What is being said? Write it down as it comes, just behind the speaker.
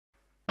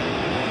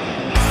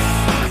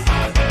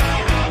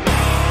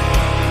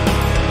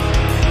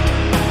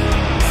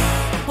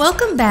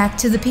Welcome back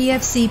to the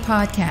PFC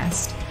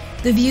podcast.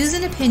 The views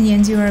and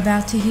opinions you are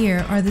about to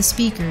hear are the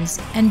speakers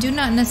and do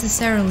not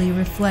necessarily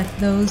reflect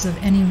those of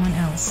anyone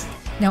else.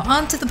 Now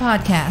on to the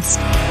podcast.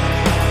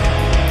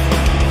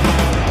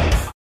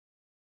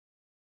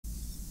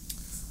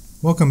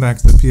 Welcome back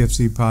to the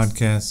PFC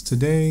podcast.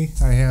 Today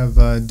I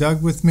have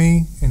Doug with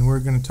me, and we're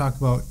going to talk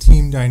about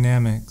team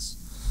dynamics.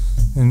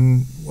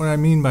 And what I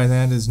mean by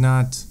that is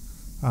not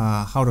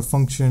how to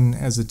function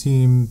as a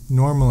team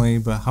normally,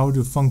 but how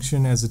to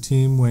function as a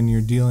team when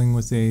you're dealing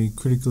with a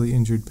critically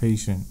injured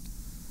patient.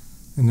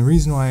 And the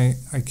reason why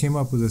I came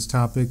up with this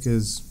topic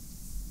is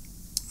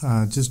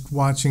just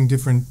watching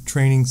different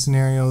training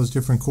scenarios,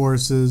 different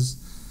courses.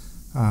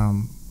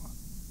 I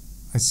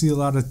see a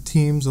lot of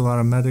teams, a lot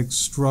of medics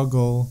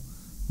struggle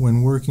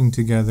when working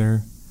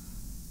together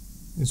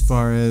as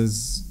far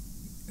as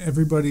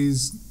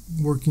everybody's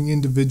working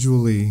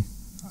individually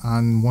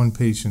on one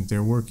patient.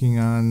 They're working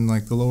on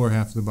like the lower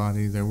half of the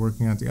body, they're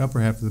working on the upper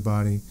half of the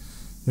body.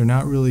 They're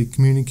not really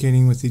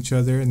communicating with each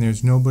other, and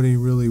there's nobody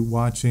really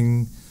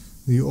watching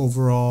the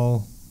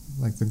overall,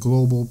 like the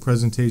global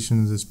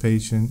presentation of this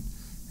patient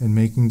and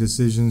making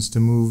decisions to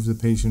move the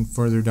patient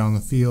further down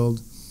the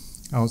field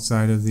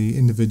outside of the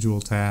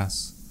individual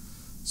tasks.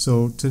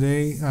 So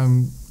today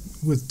I'm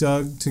with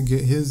Doug to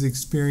get his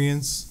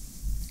experience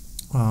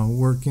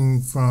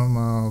working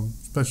from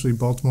especially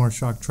Baltimore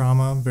shock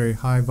trauma, very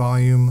high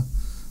volume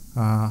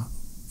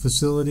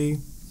facility.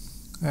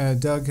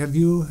 Doug, have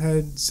you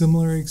had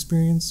similar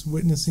experience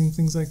witnessing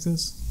things like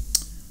this?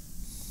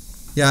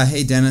 Yeah.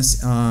 Hey,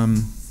 Dennis.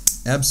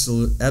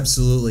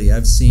 Absolutely.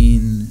 I've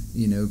seen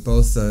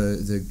both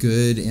the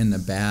good and the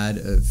bad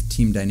of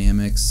team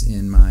dynamics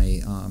in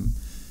my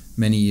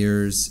many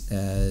years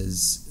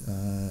as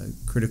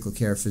critical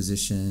care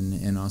physician,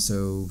 and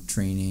also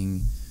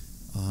training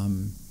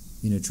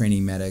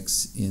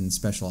medics in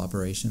special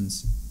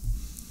operations.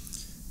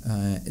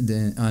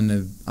 Then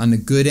on the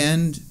good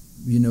end,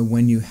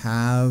 when you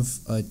have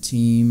a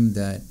team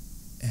that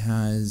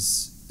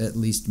has at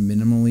least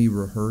minimally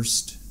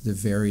rehearsed the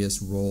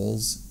various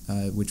roles,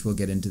 which we'll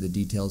get into the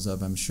details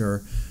of, I'm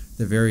sure,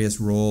 the various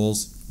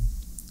roles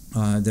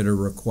that are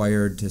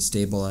required to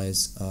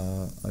stabilize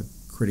a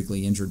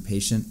critically injured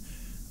patient,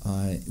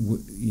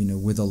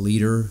 with a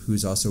leader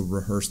who's also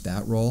rehearsed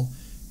that role,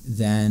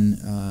 then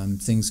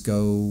things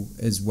go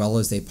as well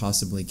as they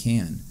possibly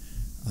can.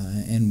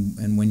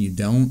 And when you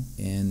don't,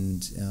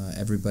 and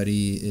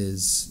everybody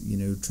is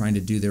trying to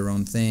do their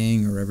own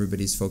thing, or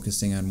everybody's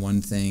focusing on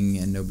one thing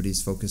and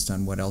nobody's focused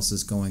on what else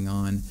is going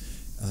on,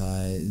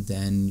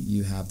 then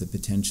you have the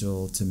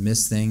potential to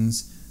miss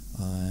things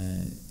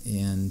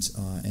and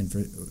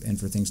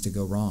for things to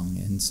go wrong.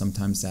 And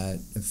sometimes that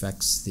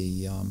affects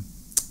the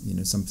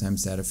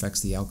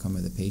outcome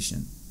of the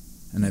patient.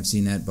 And I've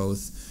seen that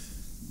both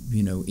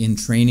in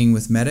training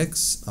with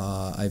medics.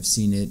 I've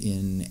seen it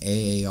in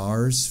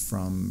AARs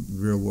from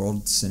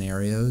real-world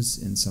scenarios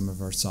in some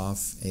of our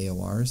SOF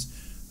AORs,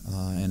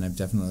 and I've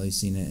definitely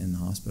seen it in the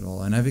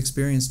hospital. And I've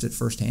experienced it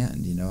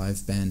firsthand.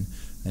 I've been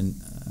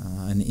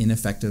an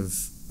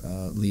ineffective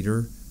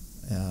leader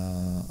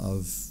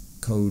of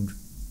code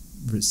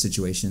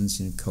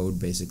situations. Code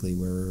basically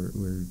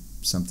where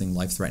something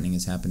life-threatening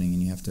is happening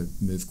and you have to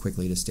move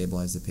quickly to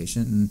stabilize the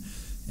patient.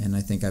 And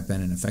I think I've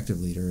been an effective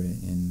leader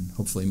in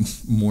hopefully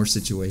more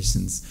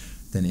situations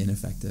than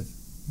ineffective.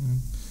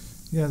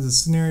 Yeah, the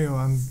scenario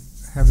I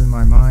have in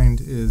my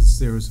mind is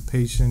there was a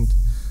patient,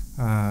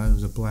 it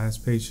was a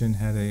blast patient,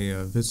 had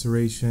a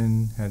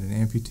evisceration, had an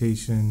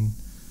amputation,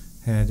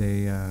 had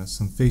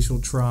some facial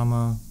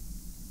trauma,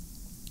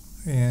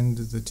 and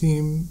the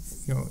team,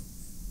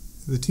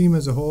 the team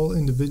as a whole,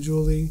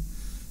 individually,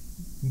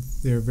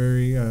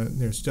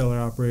 they're stellar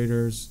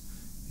operators.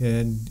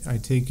 Had I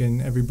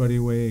taken everybody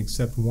away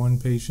except one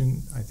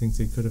patient, I think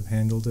they could have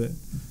handled it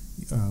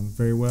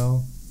very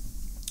well.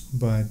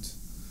 But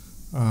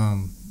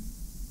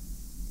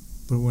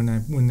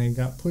when they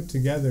got put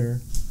together,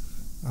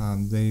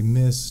 they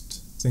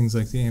missed things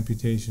like the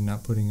amputation,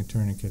 not putting a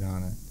tourniquet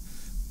on it.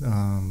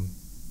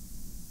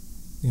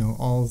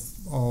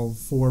 All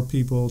four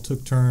people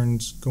took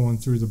turns going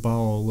through the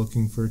bowel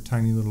looking for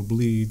tiny little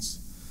bleeds,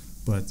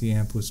 but the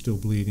amp was still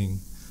bleeding.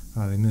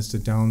 They missed a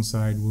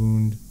downside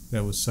wound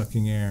that was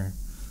sucking air.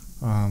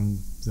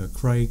 The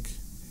crike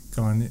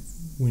went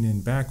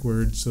in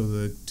backwards, so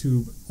the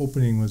tube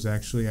opening was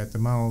actually at the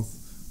mouth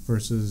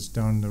versus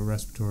down the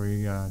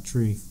respiratory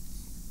tree.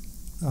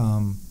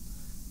 And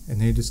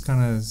they just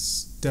kind of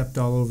stepped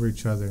all over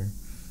each other.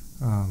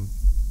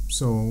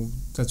 So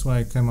that's why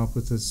I came up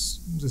with this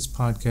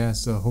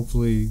podcast to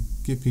hopefully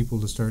get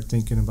people to start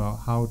thinking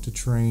about how to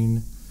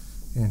train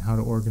and how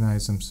to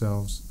organize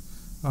themselves.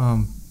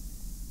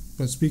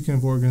 But speaking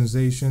of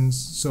organizations,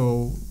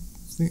 so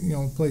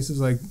places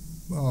like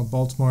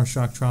Baltimore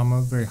shock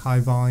trauma, very high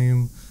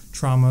volume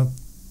trauma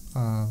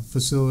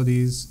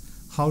facilities,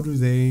 how do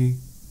they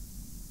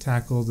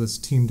tackle this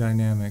team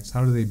dynamics?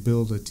 How do they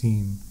build a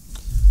team?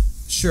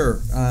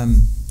 Sure.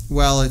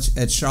 Well,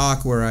 at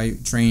Shock, where I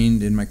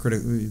trained in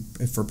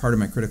for part of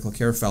my critical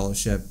care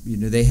fellowship,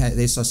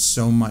 they saw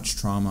so much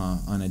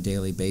trauma on a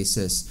daily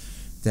basis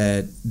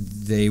that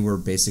they were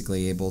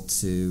basically able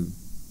to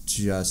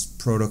just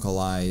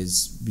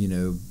protocolize,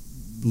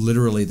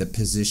 literally the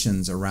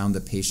positions around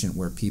the patient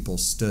where people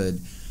stood,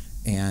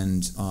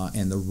 and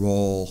the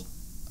role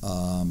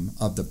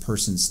of the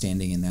person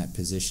standing in that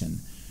position.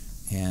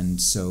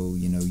 And so,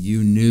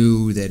 you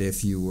knew that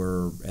if you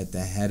were at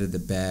the head of the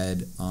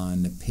bed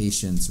on the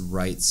patient's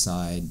right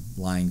side,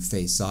 lying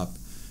face up,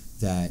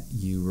 that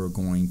you were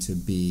going to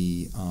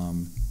be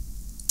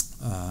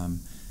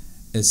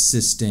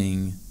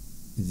assisting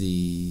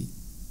the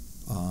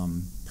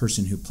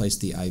person who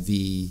placed the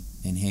IV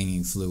and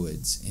hanging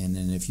fluids. And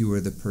then if you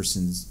were the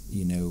person's,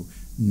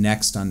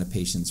 next on the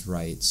patient's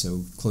right,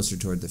 so closer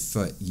toward the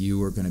foot, you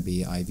were going to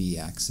be IV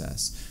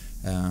access.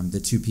 The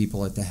two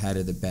people at the head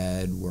of the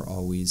bed were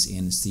always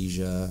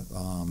anesthesia,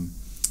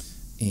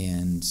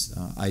 and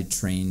I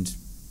trained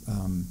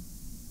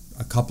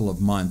a couple of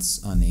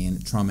months on the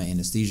trauma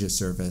anesthesia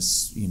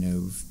service,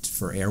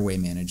 for airway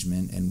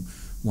management, and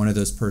one of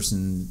those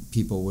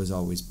people was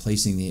always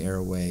placing the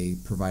airway,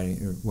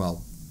 providing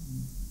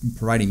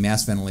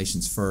mass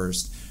ventilations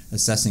first,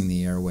 assessing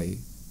the airway.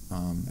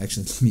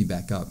 Actually, let me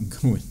back up and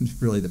go in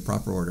really the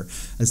proper order.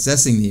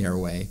 Assessing the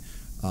airway,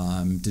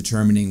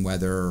 determining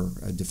whether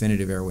a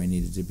definitive airway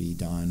needed to be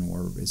done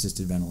or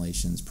assisted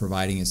ventilations,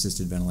 providing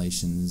assisted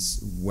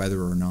ventilations,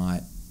 whether or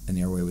not an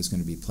airway was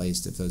going to be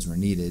placed if those were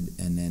needed,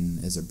 and then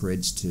as a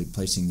bridge to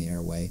placing the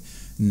airway.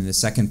 And then the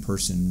second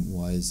person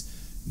was,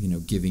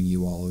 giving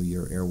you all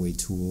your airway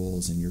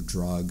tools and your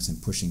drugs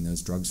and pushing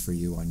those drugs for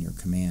you on your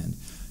command.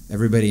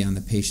 Everybody on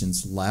the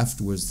patient's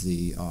left was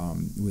the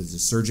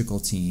surgical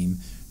team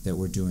that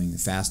were doing the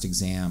fast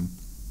exam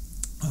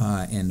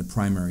and the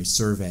primary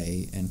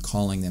survey, and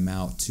calling them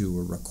out to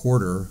a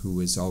recorder who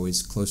was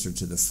always closer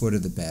to the foot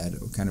of the bed,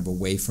 kind of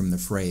away from the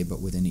fray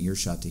but within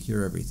earshot to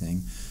hear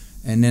everything.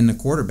 And then the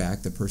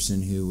quarterback, the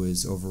person who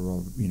was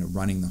overall,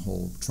 running the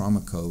whole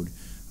trauma code,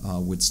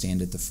 would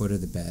stand at the foot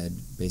of the bed,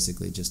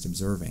 basically just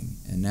observing.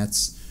 And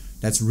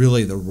that's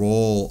really the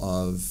role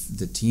of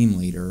the team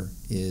leader,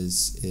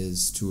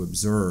 is to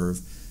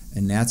observe,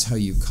 and that's how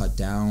you cut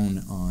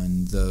down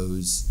on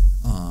those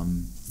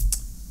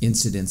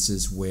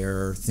incidences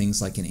where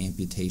things like an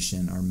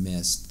amputation are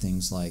missed,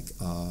 things like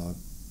a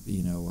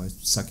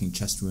sucking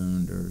chest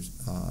wound or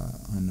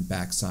on the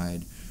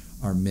backside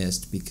are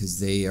missed, because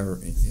they are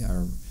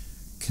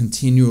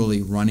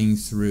continually running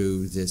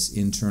through this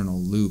internal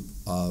loop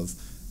of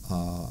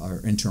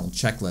our internal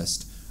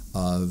checklist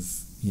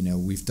of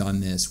we've done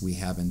this, we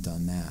haven't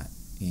done that,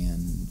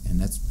 and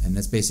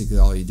that's basically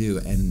all you do.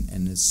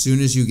 And as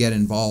soon as you get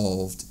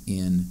involved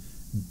in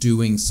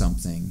doing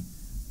something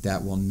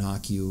that will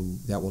knock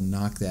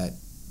that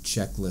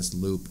checklist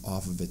loop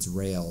off of its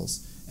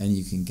rails, and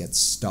you can get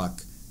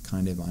stuck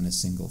kind of on a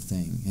single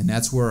thing. And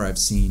that's where I've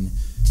seen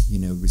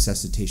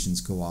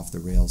resuscitations go off the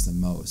rails the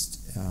most,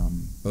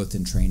 both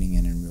in training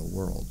and in real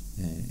world.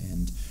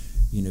 And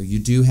you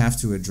do have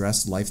to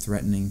address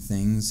life-threatening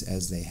things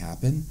as they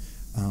happen,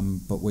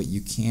 but what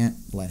you can't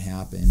let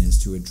happen is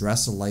to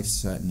address a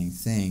life-threatening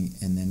thing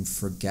and then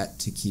forget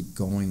to keep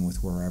going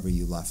with wherever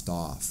you left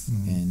off.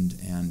 Mm-hmm.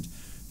 And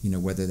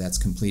whether that's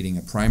completing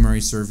a primary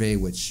survey,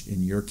 which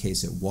in your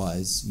case it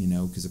was,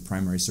 because a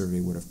primary survey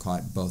would have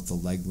caught both the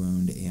leg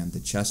wound and the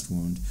chest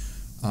wound,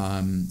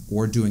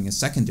 or doing a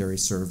secondary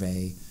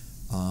survey,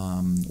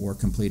 or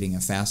completing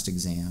a fast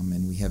exam.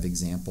 And we have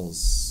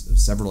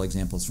several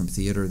examples from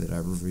theater that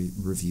I've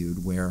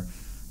reviewed where,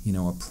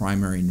 a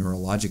primary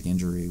neurologic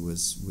injury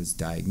was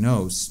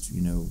diagnosed,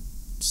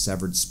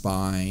 severed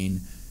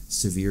spine,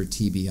 severe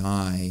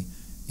TBI,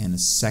 and a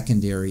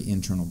secondary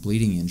internal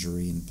bleeding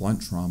injury and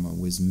blunt trauma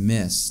was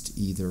missed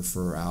either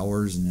for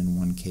hours and in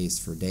one case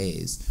for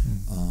days,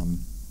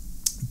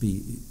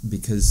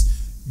 because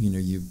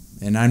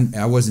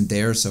I wasn't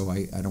there, so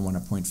I don't want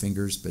to point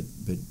fingers, but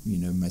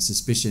my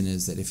suspicion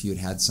is that if you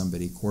had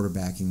somebody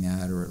quarterbacking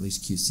that or at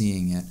least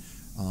QCing it,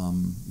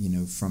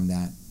 from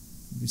that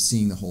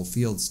seeing the whole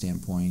field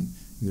standpoint,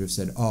 you would have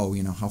said,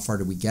 how far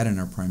did we get in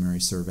our primary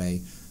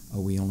survey?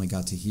 We only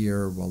got to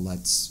here. Well,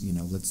 let's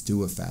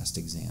do a fast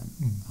exam,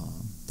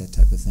 that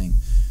type of thing.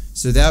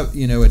 So that,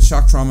 at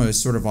shock trauma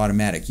is sort of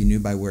automatic. You knew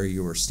by where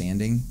you were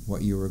standing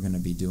what you were going to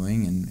be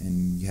doing,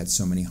 and you had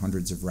so many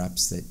hundreds of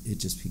reps that it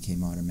just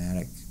became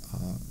automatic.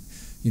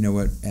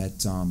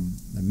 At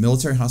a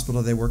military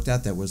hospital they worked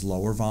at, that was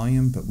lower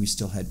volume, but we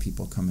still had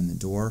people come in the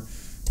door,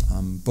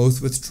 both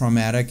with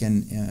traumatic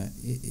and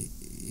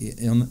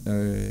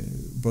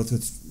both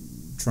with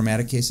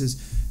traumatic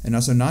cases and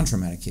also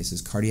non-traumatic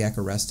cases, cardiac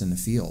arrest in the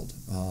field,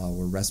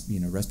 or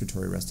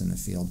respiratory arrest in the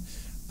field.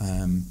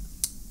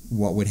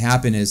 What would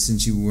happen is,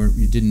 since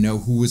you didn't know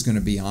who was going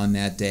to be on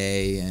that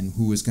day and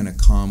who was going to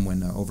come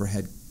when the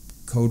overhead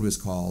code was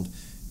called,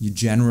 you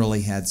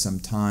generally had some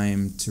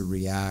time to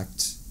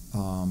react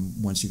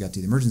once you got to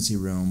the emergency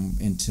room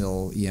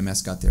until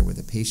EMS got there with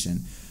a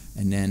patient.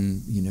 And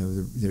then,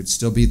 there'd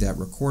still be that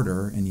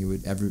recorder, and you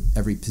would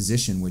every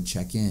position would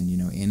check in.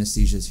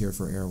 Anesthesia is here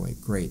for airway,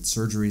 great.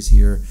 Surgery is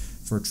here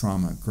for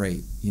trauma,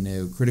 great.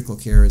 Critical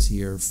care is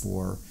here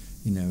for,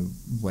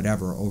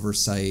 whatever,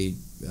 oversight,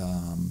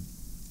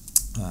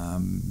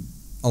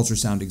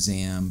 ultrasound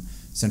exam,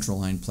 central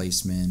line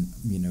placement,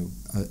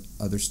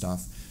 other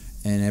stuff.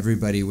 And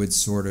everybody would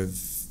sort of,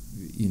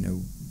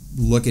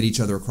 look at each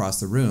other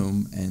across the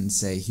room and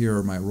say, here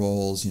are my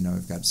roles.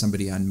 I've got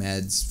somebody on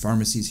meds,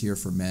 pharmacy's here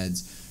for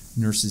meds,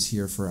 nurses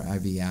here for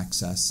IV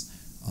access,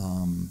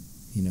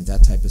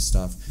 that type of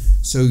stuff.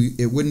 So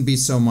it wouldn't be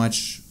so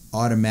much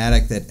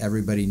automatic that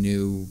everybody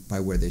knew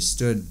by where they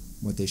stood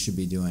what they should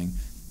be doing,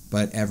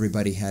 but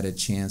everybody had a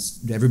chance,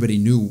 everybody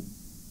knew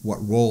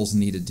what roles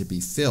needed to be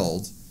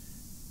filled,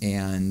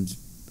 and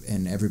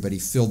everybody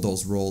filled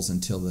those roles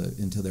until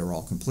they were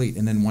all complete.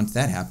 And then once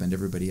that happened,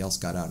 everybody else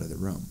got out of the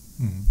room.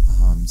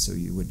 Mm-hmm. So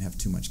you wouldn't have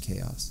too much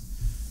chaos.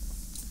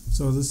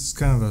 So this is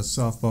kind of a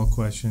softball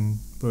question,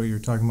 but you're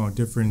talking about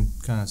different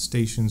kind of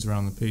stations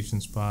around the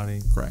patient's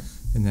body. Correct.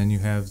 And then you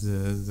have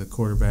the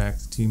quarterback,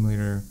 the team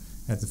leader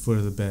at the foot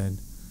of the bed.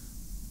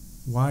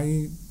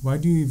 Why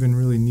do you even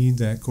really need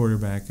that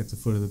quarterback at the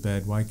foot of the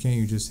bed? Why can't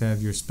you just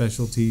have your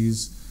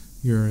specialties,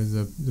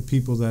 the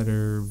people that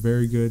are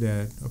very good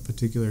at a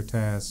particular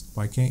task?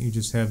 Why can't you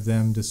just have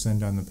them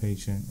descend on the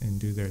patient and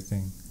do their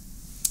thing?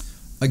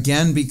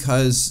 Again,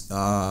 because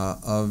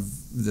of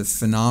the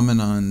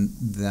phenomenon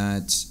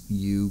that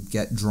you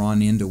get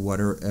drawn into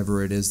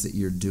whatever it is that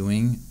you're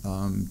doing,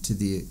 to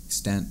the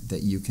extent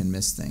that you can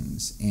miss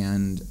things.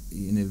 And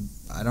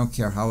I don't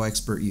care how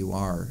expert you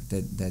are,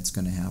 that's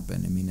going to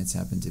happen. I mean, it's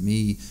happened to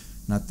me.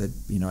 Not that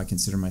I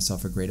consider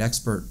myself a great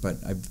expert, but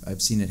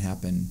I've seen it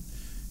happen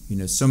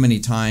so many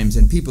times.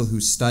 And people who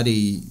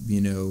study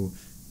the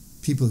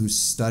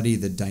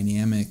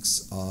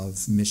dynamics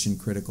of mission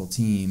critical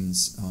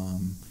teams,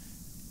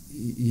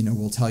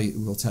 will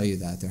tell you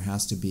that there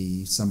has to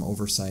be some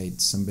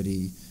oversight,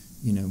 somebody,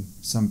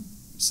 some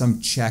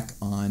check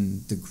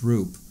on the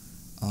group,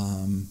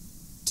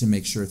 to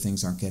make sure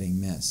things aren't getting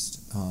missed,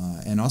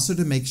 and also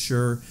to make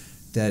sure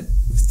that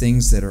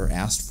things that are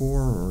asked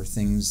for or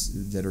things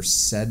that are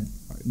said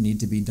need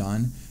to be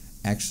done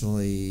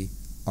actually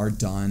are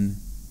done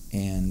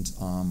and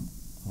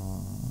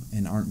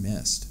aren't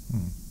missed.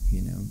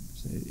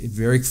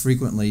 Very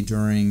frequently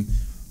during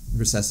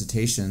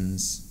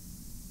resuscitations,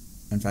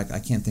 in fact, I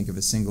can't think of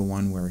a single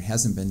one where it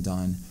hasn't been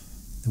done,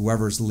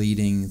 whoever's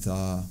leading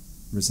the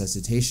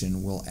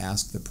resuscitation will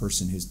ask the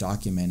person who's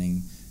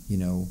documenting,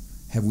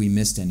 have we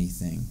missed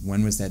anything?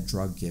 When was that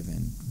drug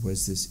given?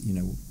 Was this,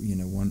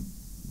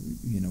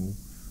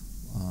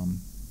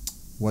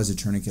 was a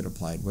tourniquet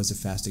applied? Was a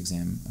fast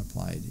exam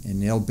applied?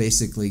 And they'll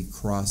basically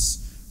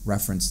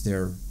cross-reference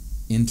their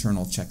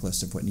internal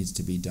checklist of what needs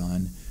to be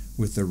done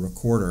with the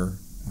recorder,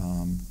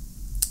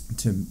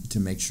 to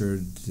make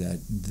sure that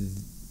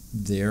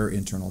their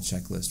internal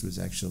checklist was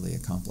actually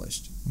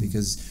accomplished. Mm-hmm.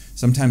 Because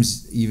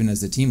sometimes, even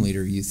as the team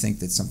leader, you think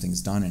that something's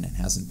done and it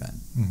hasn't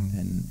been. Mm-hmm.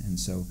 And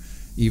so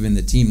even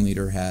the team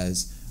leader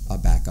has a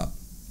backup.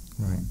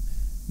 Right.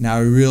 Now,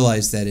 I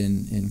realize that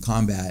in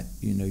combat,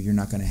 you're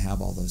not going to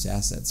have all those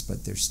assets,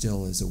 but there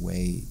still is a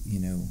way,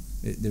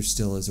 there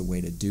still is a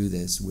way to do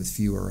this with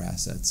fewer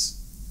assets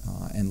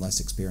and less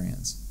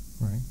experience.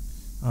 Right.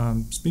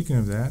 Speaking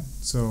of that,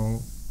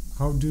 so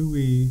how do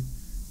we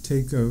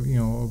take a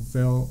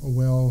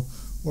well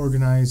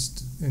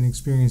organized and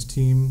experienced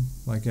team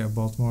like at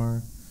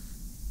Baltimore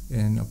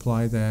and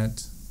apply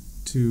that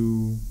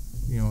to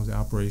the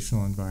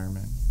operational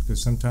environment?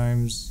 Because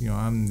sometimes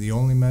I'm the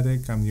only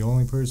medic, I'm the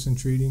only person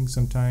treating.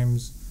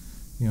 Sometimes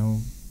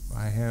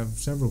I have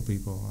several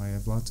people, I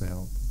have lots of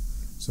help.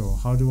 So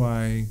how do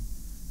I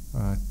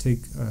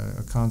take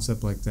a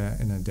concept like that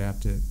and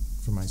adapt it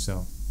for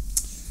myself?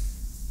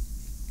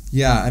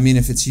 Yeah, I mean,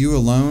 if it's you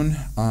alone,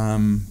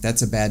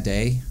 that's a bad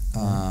day.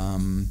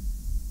 I'm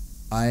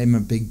a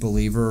big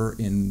believer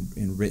in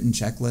written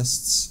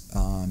checklists.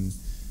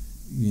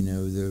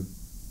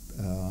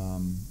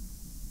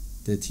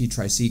 The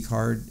TCCC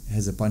card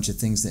has a bunch of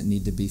things that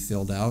need to be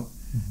filled out,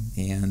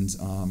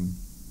 mm-hmm.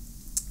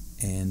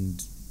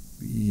 and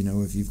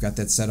if you've got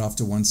that set off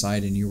to one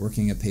side and you're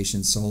working a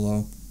patient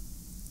solo,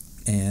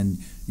 and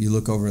you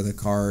look over the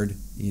card,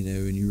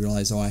 and you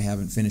realize, I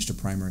haven't finished a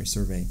primary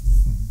survey.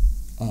 Mm-hmm.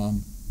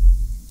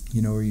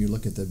 Or you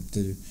look at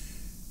the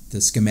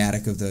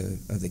schematic of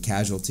the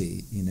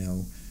casualty,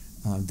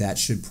 that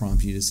should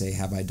prompt you to say,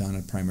 have I done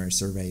a primary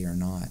survey or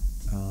not?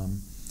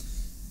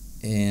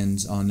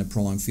 And on the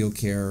prolonged field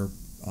care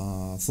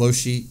flow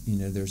sheet,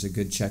 there's a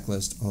good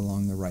checklist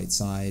along the right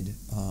side,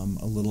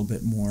 a little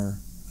bit more,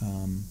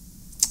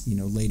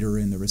 later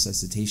in the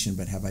resuscitation,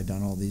 but have I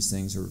done all these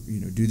things, or,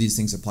 do these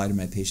things apply to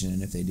my patient,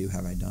 and if they do,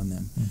 have I done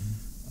them? Mm-hmm.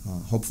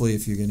 Hopefully,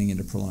 if you're getting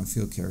into prolonged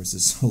field care as a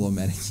solo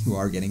medic, you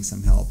are getting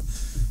some help.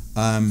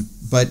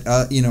 But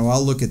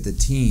I'll look at the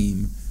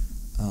team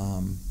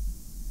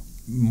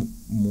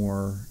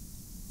more,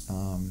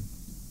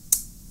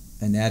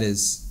 and that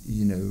is,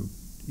 you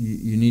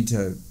need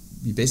to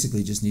you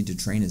basically just need to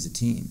train as a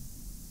team.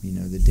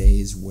 The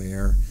days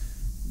where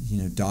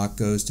doc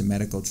goes to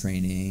medical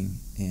training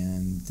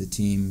and the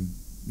team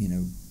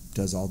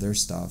does all their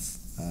stuff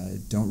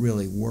don't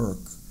really work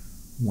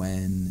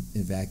when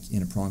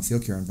in a prolonged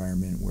field care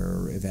environment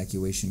where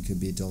evacuation could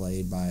be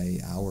delayed by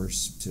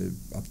hours to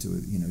up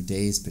to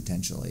days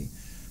potentially,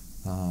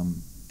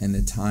 and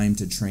the time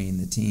to train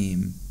the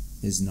team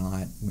is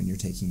not when you're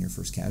taking your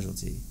first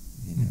casualty.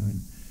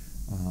 And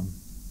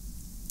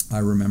I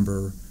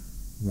remember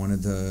one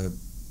of the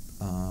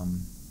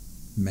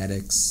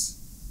medics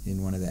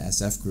in one of the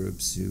SF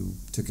groups who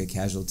took a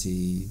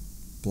casualty,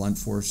 blunt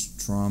force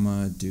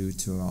trauma due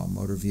to a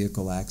motor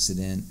vehicle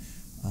accident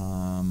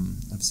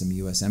of some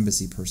U.S.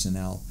 Embassy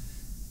personnel.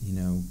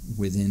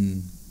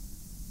 Within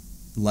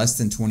less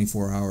than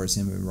 24 hours,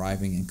 him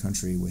arriving in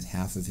country with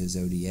half of his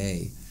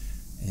ODA,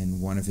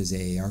 and one of his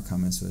AAR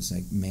comments was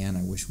like, "Man,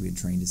 I wish we had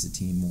trained as a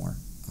team more,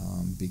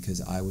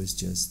 because I was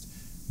just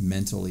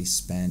mentally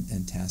spent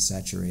and task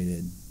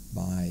saturated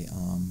by,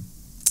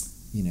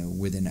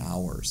 within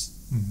hours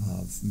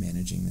of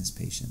managing this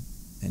patient."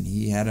 And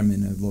he had him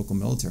in a local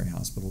military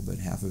hospital, but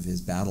half of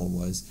his battle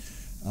was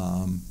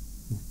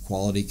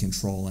quality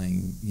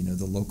controlling,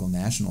 the local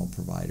national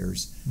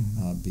providers,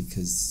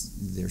 because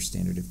their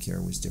standard of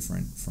care was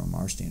different from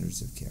our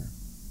standards of care.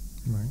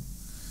 Right.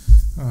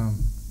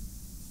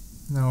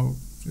 Now,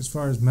 as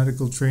far as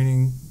medical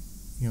training,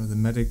 the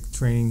medic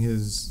training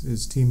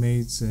his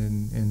teammates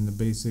and the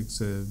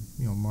basics of,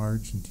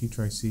 March and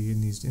TCCC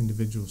and these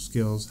individual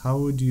skills, how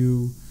would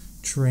you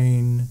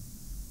train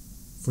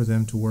for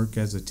them to work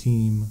as a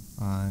team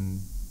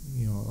on,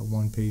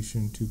 one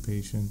patient, two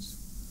patients?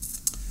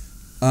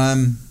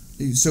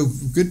 So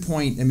good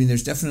point. I mean,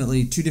 there's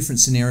definitely two different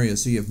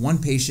scenarios. So you have one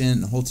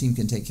patient, the whole team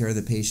can take care of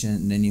the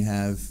patient, and then you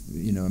have,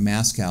 a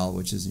MASCAL,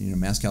 which is,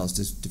 MASCAL is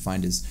just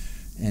defined as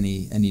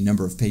any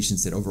number of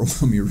patients that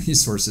overwhelm your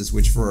resources,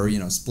 which for,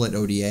 split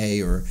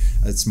ODA or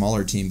a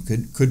smaller team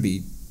could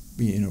be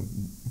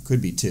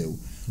two.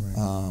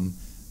 Right.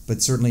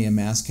 But certainly a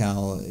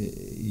MASCAL,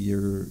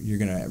 you're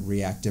going to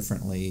react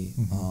differently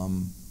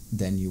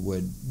than you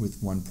would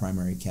with one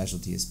primary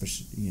casualty,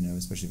 especially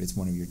if it's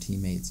one of your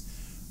teammates.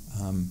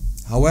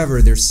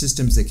 However, there's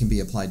systems that can be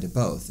applied to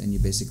both, and you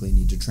basically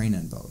need to train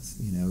on both.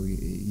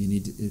 You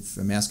need to, if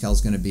a MASCAL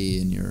is going to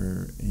be in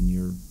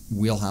your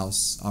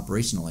wheelhouse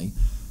operationally,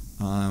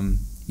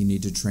 you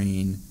need to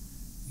train,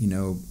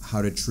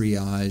 how to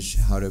triage,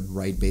 how to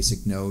write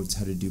basic notes,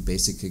 how to do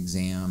basic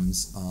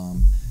exams,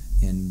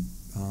 and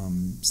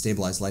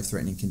stabilize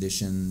life-threatening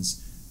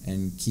conditions,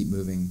 and keep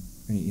moving,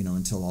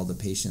 until all the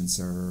patients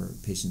are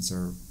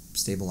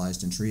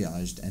stabilized and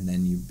triaged, and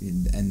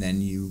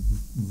then you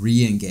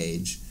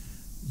re-engage,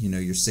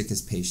 your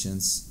sickest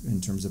patients in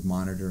terms of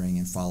monitoring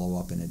and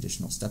follow-up and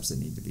additional steps that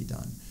need to be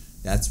done.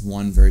 That's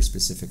one very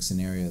specific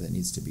scenario that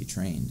needs to be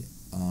trained.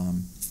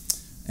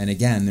 And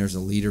again, there's a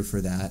leader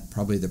for that.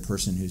 Probably the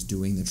person who's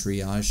doing the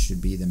triage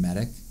should be the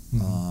medic.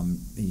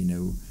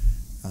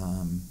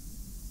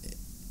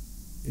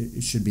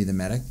 It should be the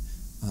medic,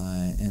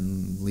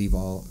 and leave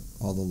all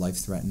the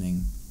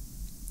life-threatening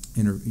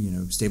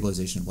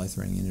stabilization of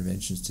life-threatening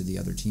interventions to the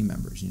other team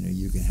members.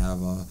 You could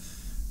have a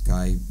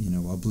guy,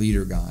 a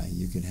bleeder guy.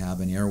 You could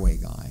have an airway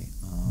guy,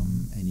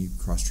 and you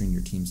cross-train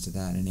your teams to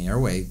that. And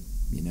airway,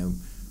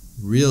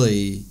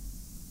 really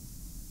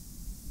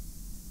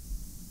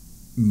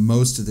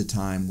most of the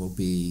time will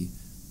be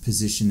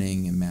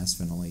positioning and mass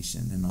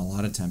ventilation, and a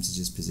lot of times it's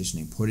just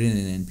positioning. Put in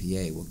an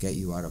NPA will get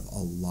you out of a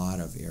lot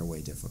of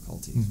airway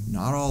difficulties.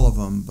 Not all of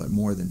them, but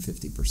more than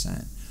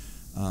 50%.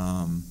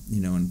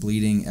 And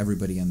bleeding,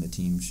 everybody on the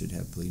team should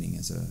have bleeding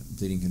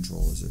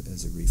control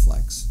as a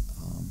reflex,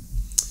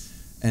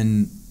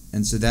 and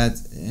so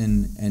that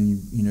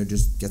and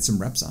just get some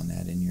reps on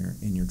that in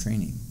your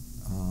training,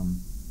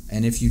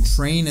 and if you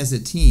train as a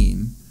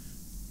team,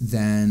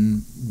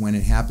 then when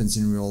it happens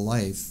in real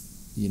life,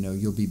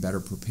 you'll be better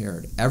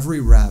prepared.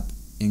 Every rep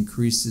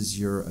increases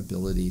your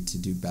ability to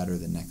do better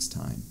the next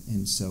time,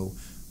 and so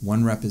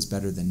 1 rep is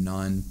better than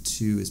none,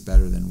 2 is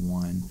better than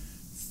 1.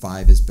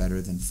 5 is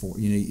better than 4.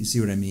 You see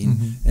what I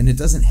mean? And it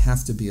doesn't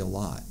have to be a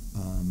lot.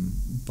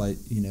 But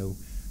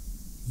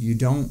you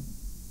don't.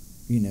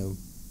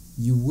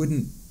 You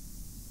wouldn't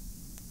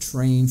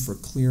train for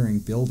clearing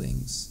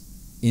buildings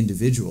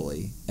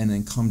individually and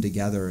then come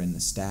together in the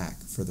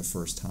stack for the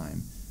first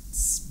time.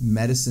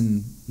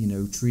 Medicine,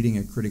 treating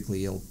a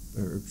critically ill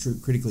or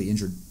critically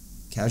injured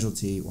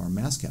casualty or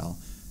MASCAL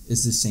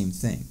is the same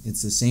thing.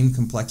 It's the same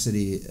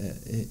complexity.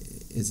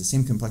 It's the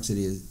same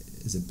complexity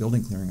as a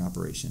building clearing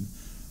operation.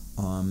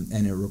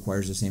 And it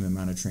requires the same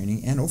amount of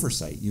training and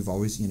oversight. You've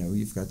always,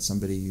 you've got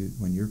somebody,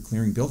 when you're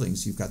clearing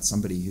buildings, you've got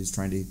somebody who's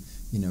trying to,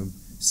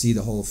 see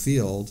the whole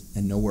field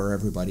and know where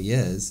everybody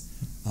is,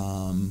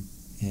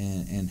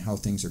 and how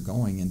things are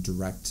going, and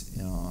direct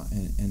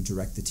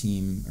the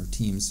team or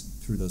teams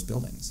through those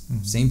buildings.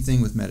 Same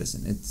thing with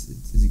medicine. It's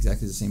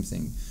exactly the same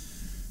thing.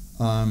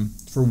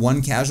 For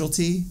one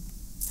casualty,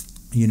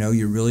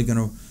 you're really going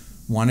to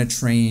want to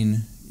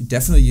train,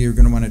 definitely you're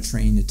going to want to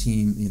train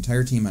the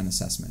entire team on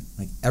assessment.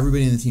 Like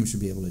everybody in the team should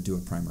be able to do a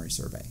primary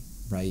survey,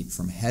 right?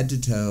 From head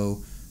to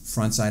toe,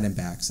 front side and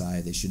back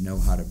side. They should know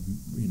how to,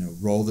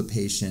 roll the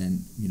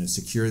patient,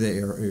 secure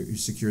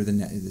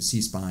the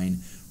C-spine,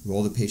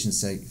 roll the patient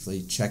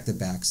safely, check the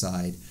back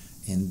side,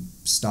 and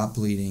stop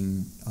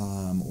bleeding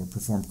or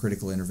perform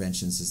critical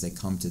interventions as they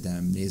come to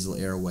them, nasal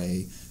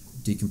airway,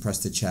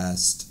 decompress the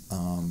chest,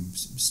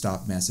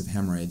 stop massive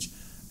hemorrhage,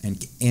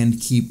 and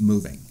keep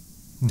moving.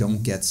 Mm-hmm.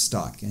 Don't get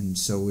stuck. And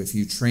so if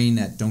you train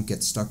that don't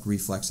get stuck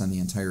reflex on the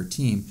entire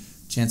team,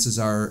 chances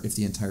are if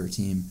the entire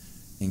team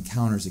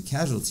encounters a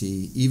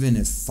casualty, even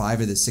if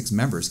 5 of the 6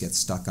 members get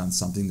stuck on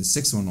something, the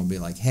 6th one will be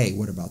like, hey,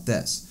 what about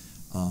this?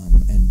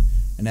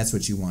 And that's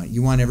what you want.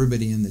 You want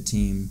everybody in the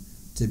team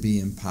to be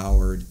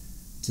empowered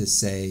to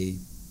say,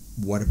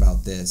 what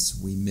about this?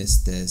 We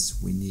missed this.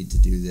 We need to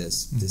do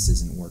this. Mm-hmm. This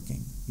isn't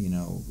working.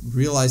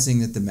 Realizing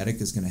that the medic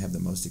is going to have the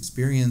most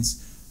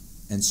experience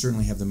and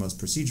certainly have the most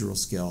procedural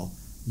skill.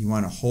 You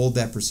want to hold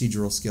that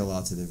procedural skill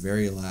out to the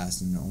very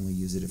last and only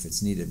use it if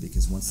it's needed,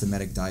 because once the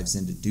medic dives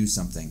in to do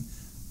something,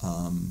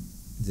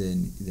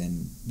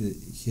 then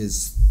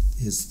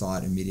his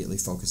thought immediately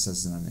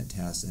focuses on that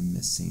task and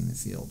missing the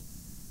field.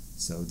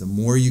 So the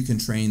more you can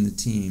train the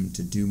team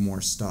to do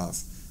more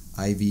stuff,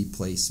 IV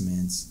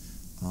placements,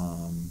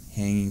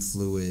 hanging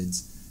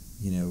fluids,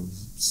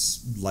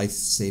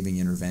 life-saving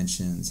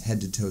interventions,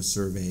 head-to-toe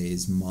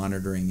surveys,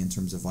 monitoring in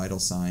terms of vital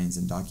signs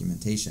and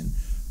documentation,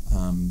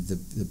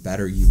 the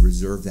better you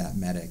reserve that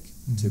medic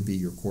mm-hmm. to be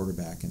your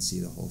quarterback and see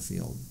the whole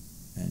field.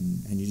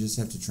 And you just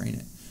have to train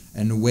it.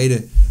 And the way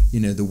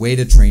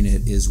to train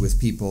it is with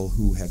people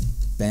who have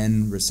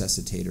been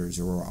resuscitators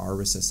or are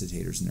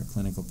resuscitators in their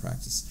clinical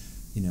practice.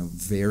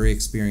 Very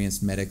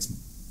experienced medics,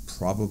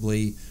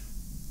 probably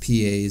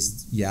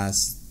PAs,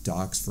 yes,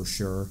 docs for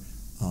sure,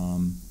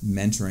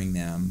 mentoring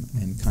them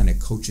and kind of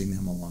coaching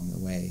them along the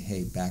way.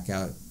 Hey, back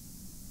out,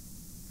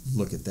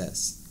 look at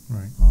this.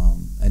 Right.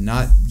 And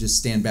not just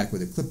stand back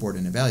with a clipboard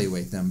and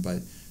evaluate them,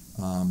 but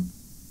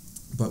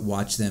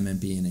watch them and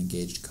be an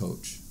engaged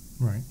coach.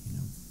 Right.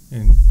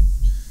 And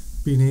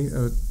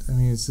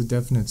it's a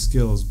definite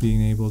skill, is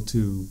being able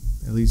to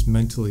at least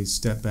mentally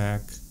step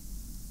back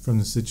from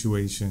the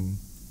situation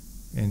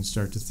and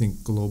start to think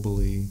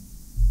globally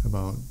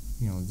about,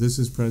 this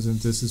is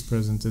present, this is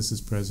present, this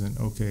is present.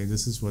 Okay,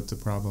 this is what the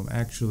problem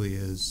actually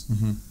is.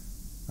 Mm-hmm.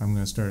 I'm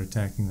going to start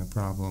attacking the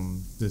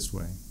problem this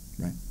way.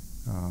 Right.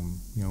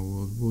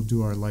 We'll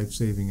do our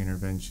life-saving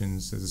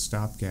interventions as a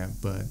stopgap,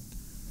 but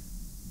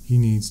he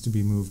needs to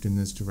be moved in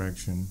this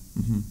direction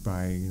mm-hmm.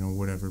 by,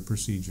 whatever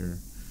procedure.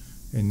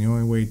 And the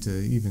only way to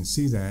even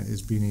see that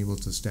is being able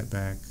to step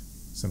back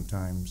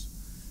sometimes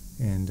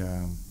and,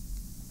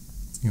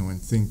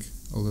 and think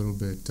a little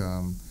bit,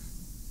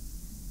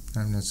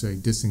 not necessarily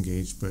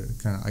disengaged, but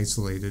kind of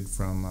isolated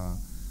from,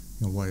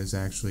 what is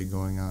actually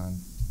going on.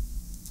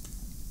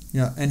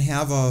 Yeah, and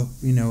have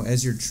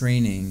as you're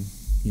training,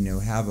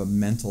 have a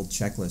mental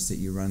checklist that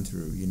you run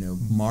through.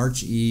 Mm-hmm.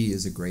 March E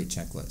is a great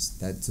checklist.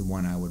 That's the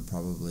one I would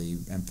probably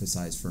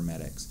emphasize for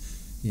medics.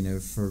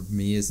 For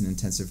me as an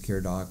intensive care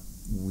doc,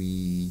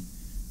 we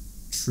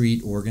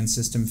treat organ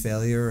system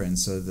failure, and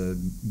so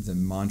the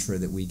mantra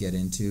that we get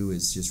into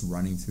is just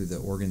running through the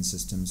organ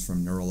systems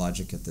from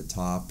neurologic at the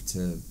top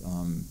to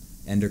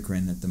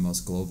endocrine at the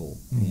most global.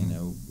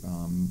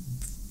 Mm-hmm.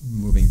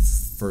 Moving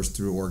first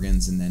through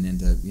organs and then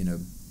into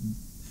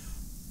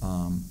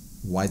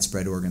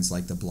widespread organs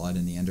like the blood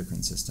and the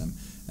endocrine system.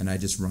 And I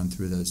just run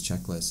through those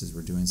checklists as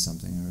we're doing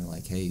something, and we're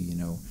like, hey,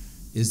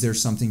 is there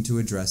something to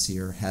address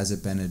here? Has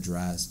it been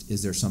addressed?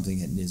 Is there something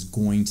that is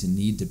going to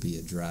need to be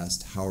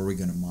addressed? How are we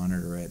going to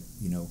monitor it?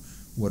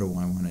 What do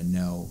I want to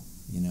know?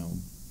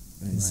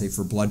 Right. Say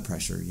for blood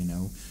pressure,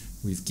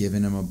 we've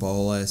given him a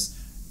bolus,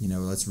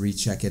 let's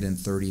recheck it in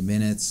 30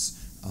 minutes.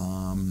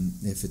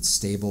 If it's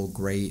stable,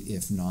 great.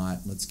 If not,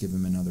 let's give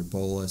him another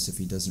bolus. If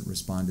he doesn't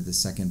respond to the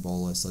second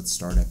bolus, let's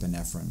start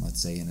epinephrine,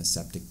 let's say in a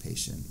septic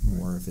patient.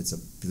 Right. Or if it's a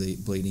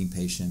bleeding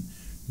patient,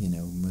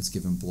 let's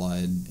give him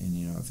blood,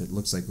 and if it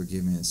looks like we're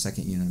giving a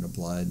second unit of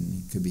blood and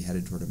he could be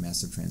headed toward a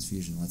massive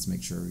transfusion, let's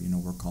make sure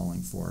we're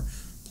calling for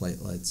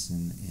platelets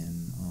and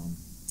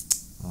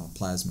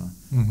plasma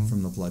mm-hmm.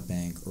 from the blood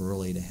bank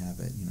early to have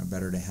it.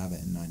 Better to have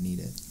it and not need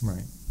it.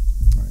 Right.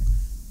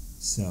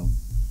 So,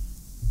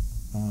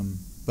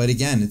 but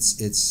again,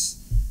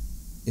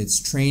 it's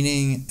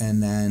training,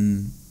 and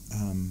then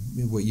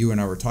what you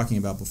and I were talking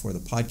about before the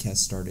podcast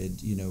started,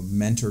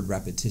 mentored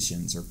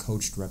repetitions or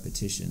coached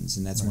repetitions.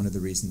 And that's right. One of the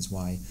reasons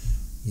why,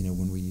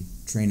 when we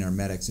train our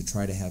medics, to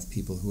try to have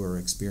people who are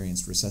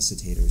experienced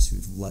resuscitators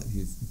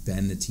who've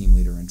been the team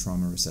leader in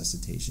trauma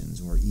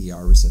resuscitations or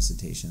ER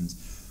resuscitations,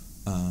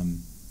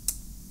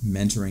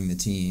 mentoring the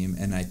team.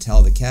 And I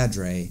tell the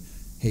cadre,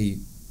 hey,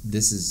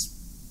 this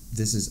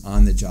is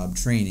on-the-job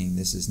training.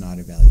 This is not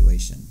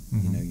evaluation.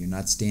 Mm-hmm. You're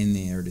not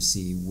standing there to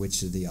see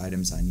which of the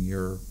items on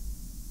your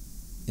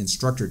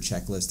instructor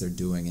checklist they're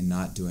doing and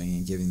not doing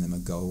and giving them a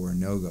go or a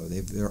no-go.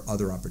 There are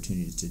other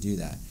opportunities to do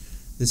that.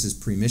 This is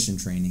pre-mission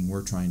training.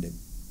 We're trying to,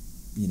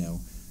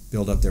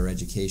 build up their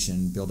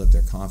education, build up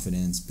their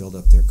confidence, build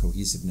up their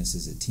cohesiveness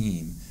as a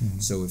team.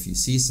 So if you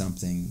see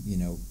something,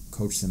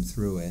 coach them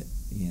through it,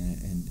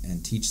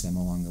 and teach them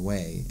along the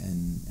way,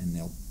 and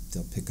they'll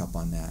pick up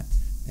on that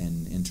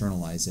and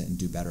internalize it and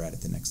do better at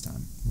it the next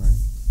time. Right.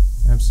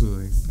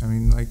 Absolutely. I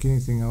mean, like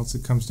anything else,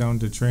 it comes down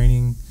to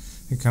training.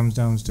 It comes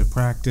down to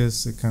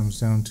practice. It comes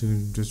down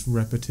to just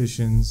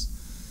repetitions.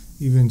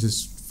 Even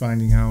just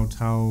finding out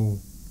how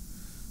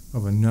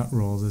of a nut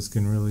roll this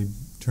can really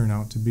turn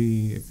out to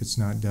be if it's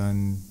not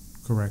done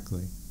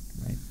correctly.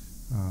 Right.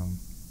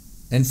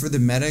 And for the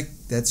medic,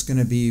 that's going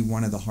to be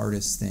one of the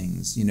hardest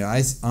things.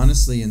 I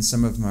honestly, in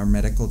some of our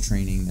medical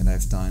training that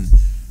I've done,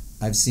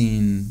 I've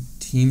seen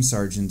team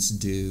sergeants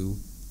do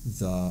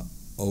the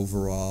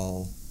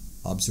overall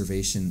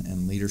observation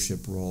and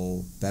leadership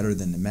role better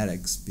than the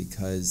medics,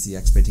 because the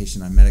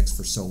expectation on medics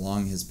for so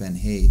long has been,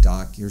 hey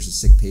doc, here's a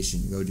sick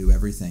patient, you go do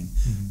everything.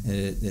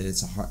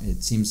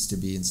 It seems to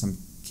be in some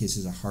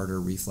cases a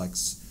harder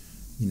reflex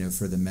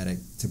for the medic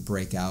to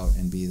break out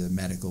and be the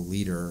medical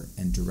leader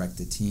and direct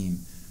the team.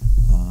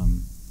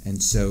 And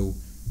so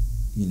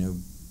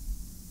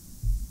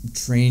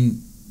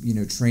train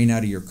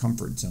out of your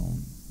comfort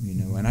zone,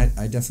 and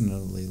I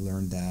definitely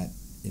learned that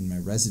in my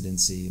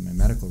residency, my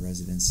medical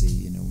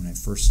residency, when I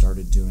first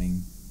started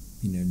doing,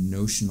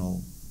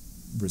 notional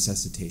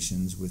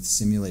resuscitations with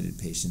simulated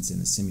patients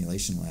in a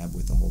simulation lab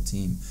with the whole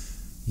team,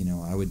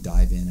 I would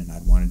dive in and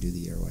I'd want to do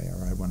the airway,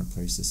 or I'd want to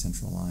place the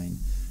central line.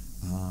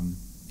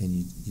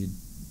 And you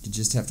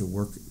just have to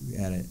work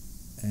at it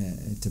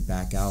to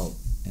back out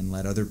and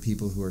let other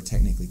people who are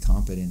technically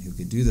competent, who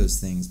could do those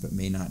things but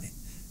may not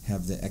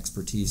have the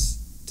expertise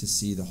to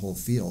see the whole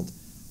field,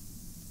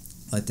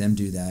 let them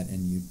do that,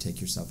 and you take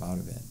yourself out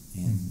of it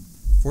and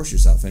force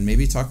yourself. And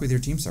maybe talk with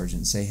your team sergeant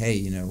and say,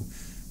 hey,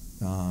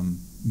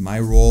 my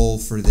role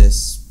for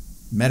this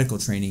medical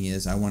training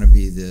is I want to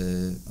be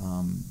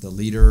the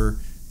leader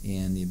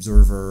and the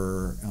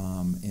observer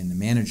and the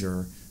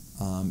manager.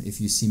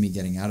 If you see me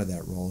getting out of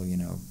that role,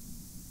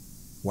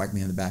 whack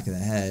me on the back of the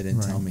head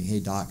and tell me, hey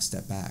doc,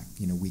 step back,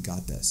 we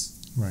got this.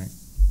 Right.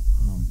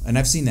 And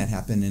I've seen that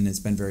happen, and it's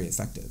been very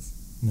effective.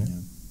 Yeah,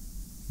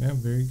 yeah,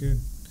 very good.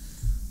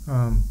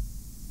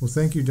 Well,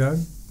 thank you, Doug.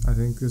 I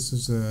think this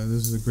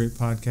is a great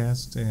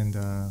podcast, and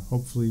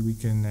hopefully we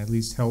can at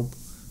least help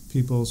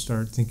people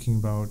start thinking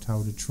about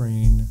how to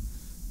train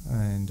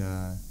and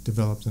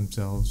develop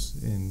themselves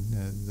in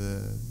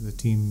the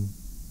team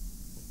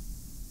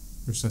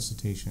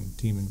resuscitation,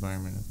 team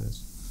environment of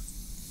this.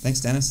 Thanks,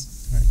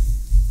 Dennis. All right.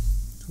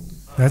 Cool.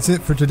 That's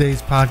it for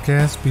today's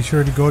podcast. Be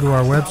sure to go to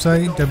our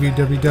website,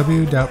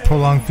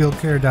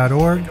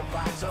 www.prolongfieldcare.org.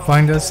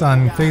 Find us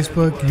on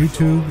Facebook,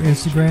 YouTube,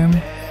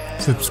 Instagram.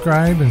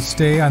 Subscribe and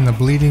stay on the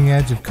bleeding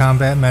edge of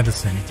combat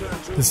medicine.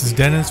 This is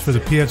Dennis for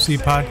the PFC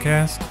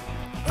Podcast.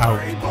 Out.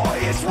 Boy,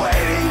 it's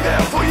waiting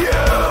there for you.